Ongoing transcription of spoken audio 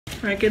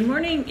All right, good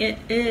morning. It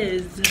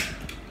is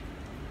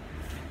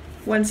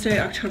Wednesday,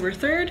 October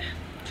 3rd,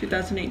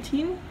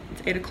 2018.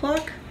 It's 8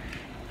 o'clock.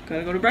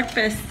 Gotta go to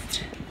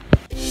breakfast.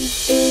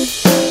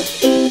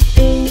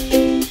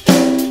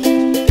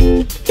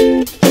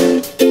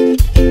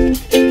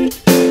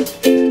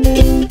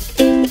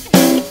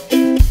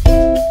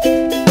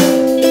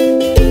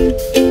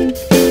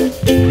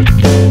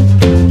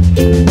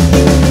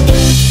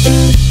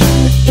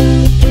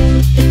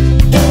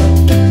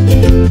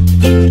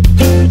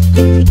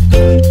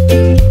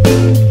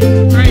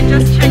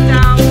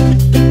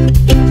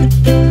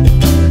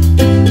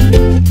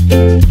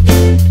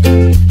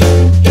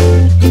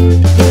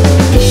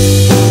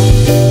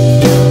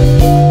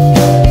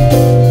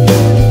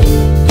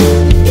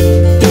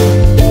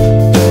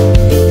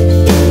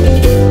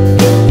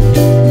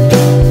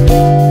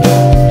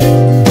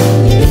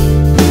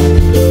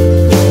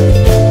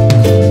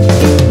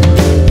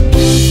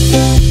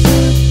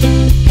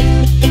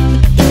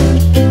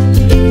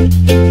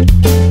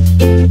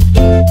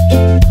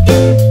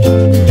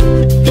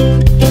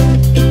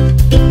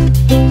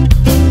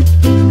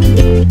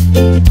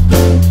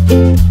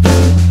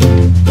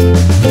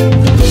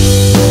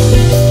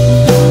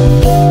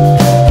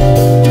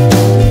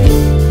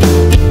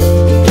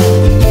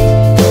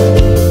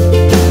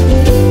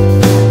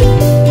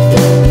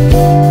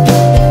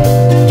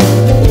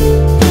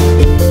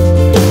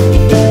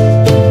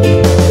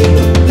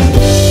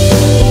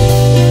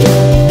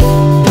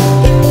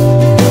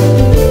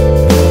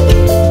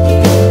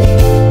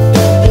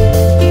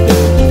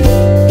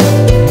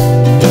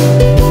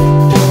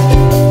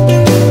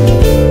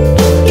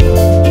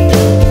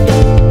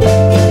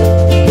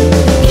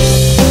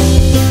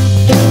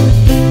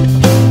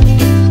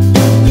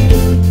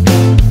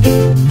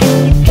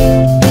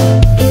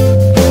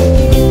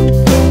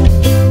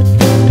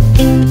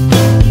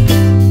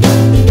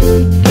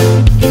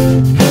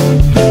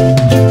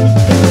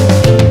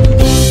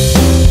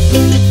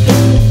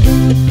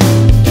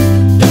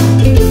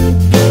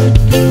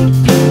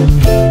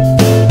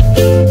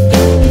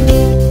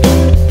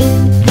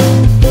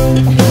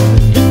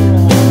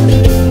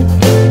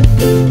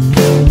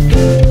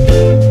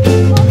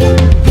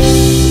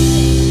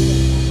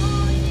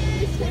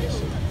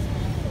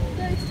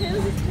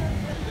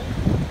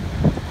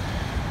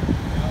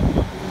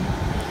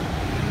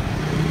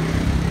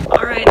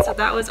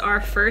 That was our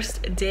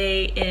first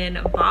day in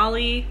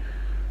Bali.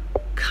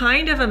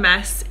 Kind of a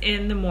mess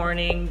in the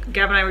morning.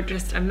 Gab and I were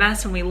just a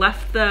mess when we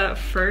left the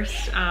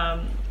first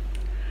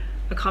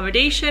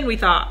accommodation. We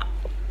thought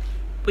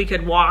we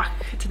could walk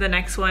to the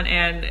next one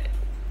and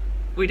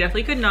we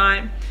definitely could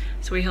not.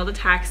 So we hailed a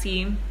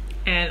taxi,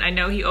 and I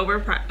know he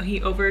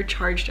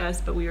overcharged us,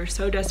 but we were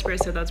so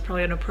desperate, so that's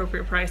probably an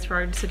appropriate price for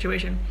our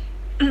situation.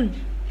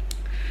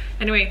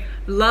 Anyway,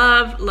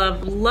 love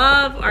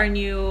our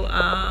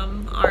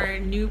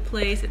new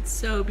place. It's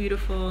so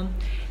beautiful.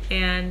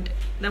 And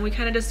then we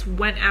kind of just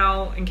went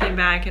out and came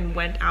back and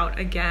went out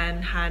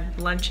again, had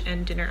lunch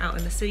and dinner out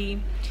in the city.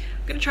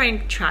 I'm gonna try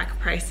and track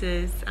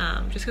prices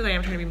just because I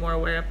am trying to be more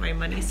aware of my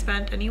money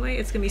spent anyway.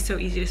 It's gonna be so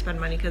easy to spend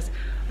money because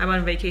I'm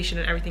on vacation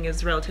and everything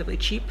is relatively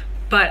cheap.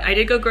 But I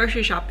did go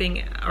grocery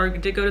shopping, or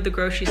did go to the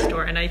grocery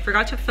store, and I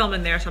forgot to film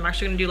in there, so I'm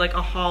actually gonna do like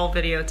a haul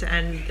video to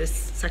end this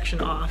section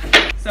off.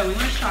 So we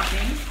went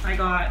shopping. I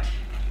got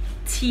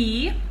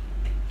tea,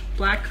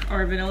 black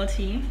or vanilla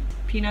tea,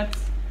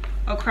 peanuts.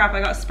 Oh crap, I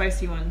got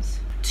spicy ones.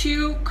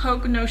 2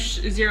 Coke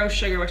Zero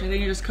Sugar, which I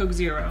think is just Coke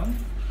Zero.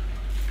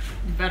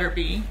 Better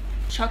be.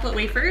 Chocolate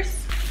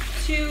wafers,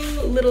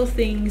 2 little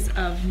things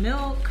of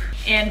milk,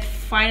 and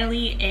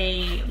finally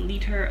a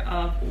liter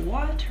of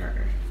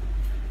water.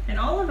 And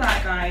all of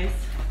that, guys,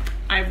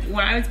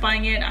 when I was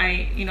buying it,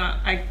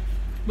 I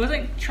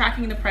wasn't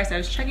tracking the price. I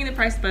was checking the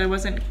price, but I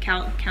wasn't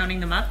counting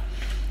them up.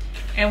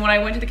 And when I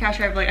went to the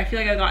cashier, I feel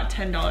like I got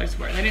 $10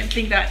 worth. I didn't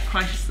think that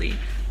consciously,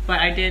 but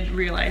I did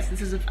realize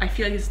I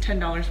feel like it's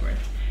 $10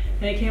 worth.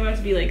 And it came out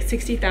to be like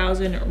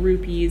 60,000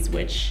 rupees,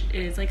 which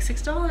is like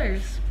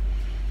 $6.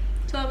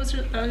 So that was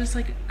just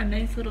like a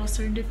nice little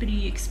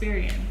serendipity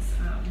experience.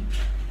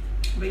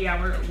 But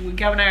yeah,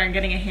 Gab and I are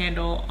getting a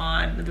handle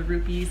on the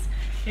rupees.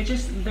 They're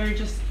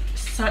just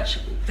such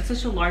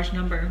a large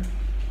number.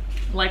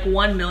 Like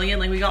 1 million,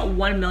 like we got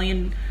 1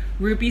 million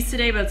rupees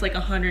today, but it's like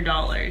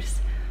 $100.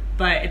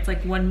 But it's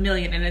like 1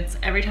 million, and it's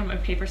every time I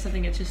pay for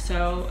something, it's just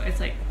it's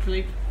like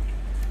really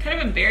kind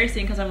of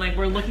embarrassing because I'm like,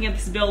 we're looking at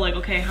this bill like,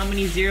 okay, how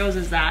many zeros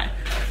is that?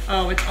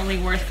 Oh, it's only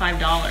worth $5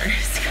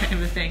 kind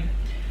of a thing.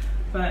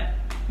 But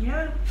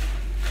yeah,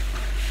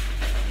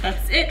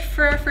 that's it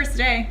for our first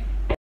day.